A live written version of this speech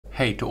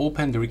Hey, to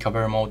open the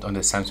recovery mode on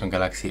the Samsung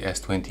Galaxy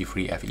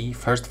S23 FE,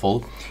 first of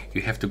all,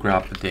 you have to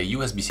grab the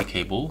USB-C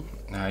cable.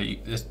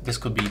 This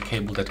could be a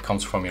cable that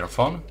comes from your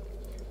phone,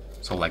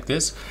 so like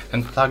this,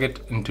 and plug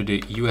it into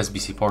the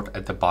USB-C port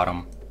at the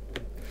bottom,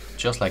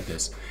 just like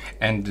this.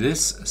 And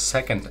this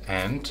second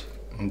end,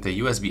 the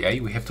USB-A,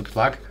 we have to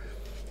plug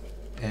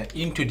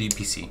into the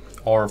PC,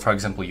 or for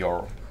example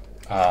your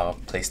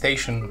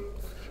PlayStation,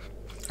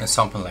 and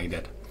something like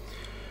that.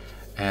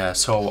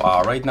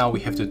 Right now we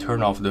have to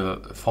turn off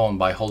the phone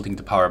by holding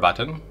the power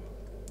button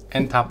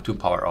and tap to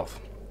power off.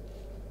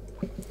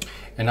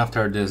 And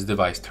after this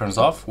device turns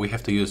off, we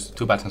have to use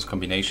two buttons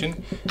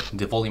combination,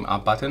 the volume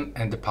up button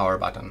and the power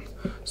button.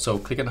 So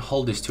click and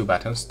hold these two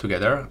buttons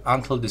together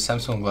until the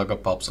Samsung logo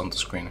pops on the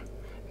screen.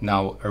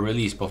 Now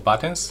release both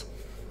buttons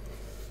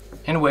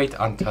and wait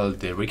until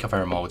the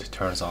recovery mode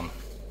turns on.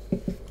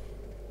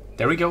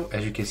 There we go.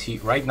 As you can see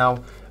right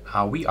now,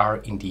 we are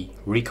in the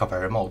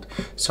recovery mode.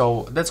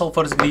 So that's all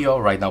for this video.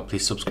 Right now,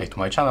 please subscribe to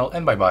my channel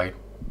and bye bye.